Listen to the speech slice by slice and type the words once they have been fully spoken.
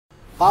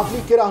काफिले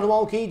के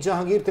रहनुमाओं की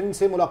जहांगीर तरीन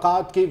से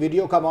मुलाकात की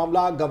वीडियो का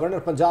मामला। गवर्नर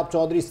पंजाब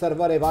चौधरी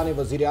सरवर ऐवान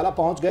वजीर आला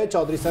पहुंच गए।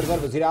 चौधरी सरवर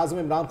वजीर आजम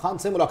इमरान खान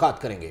से मुलाकात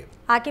करेंगे।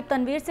 आकिब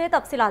तनवीर से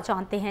तफसीलात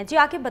जानते हैं। जी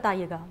आकिब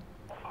बताइएगा।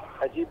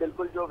 जी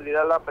बिल्कुल, जो वज़ीर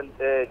आला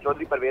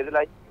चौधरी परवेज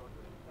लाई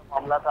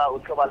मामला था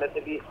उसके हवाले से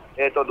भी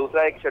तो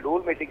दूसरा एक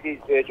शेड्यूल मीटिंग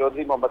थी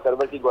चौधरी मोहम्मद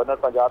सरवर की गवर्नर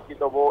पंजाब की,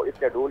 तो वो इस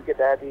शेड्यूल के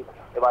तहत ही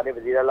ऐवान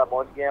वज़ीर आला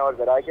पहुंच गए हैं। और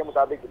ज़राए के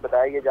मुताबिक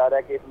बताया जा रहा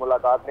है कि इस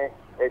मुलाकात में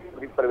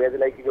चौधरी परवेज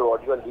लाई की जो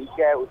ऑडियो लीक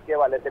है उसके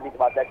हवाले से भी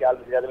तबादला ख्याल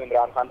वज़ीर आज़म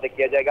इमरान खान से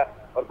किया जाएगा।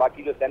 और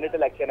बाकी जो सेनेट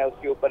इलेक्शन है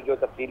उसके ऊपर जो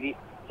तफसीली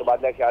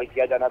तबादला ख्याल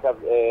किया जाना था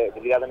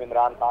वज़ीर आज़म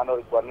इमरान खान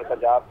और गवर्नर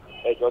पंजाब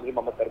चौधरी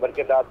मोहम्मद सरवर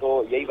के साथ, तो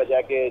यही वजह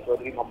है कि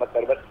चौधरी मोहम्मद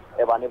सरवर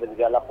ऐवान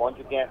वज़ीर आला पहुंच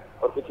चुके हैं।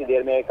 और कुछ ही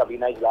देर में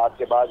काबीना इजलास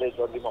के बाद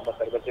चौधरी मोहम्मद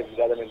सरवर से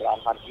वज़ीर आज़म इमरान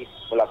खान की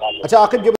मुलाकात। अच्छा आखिर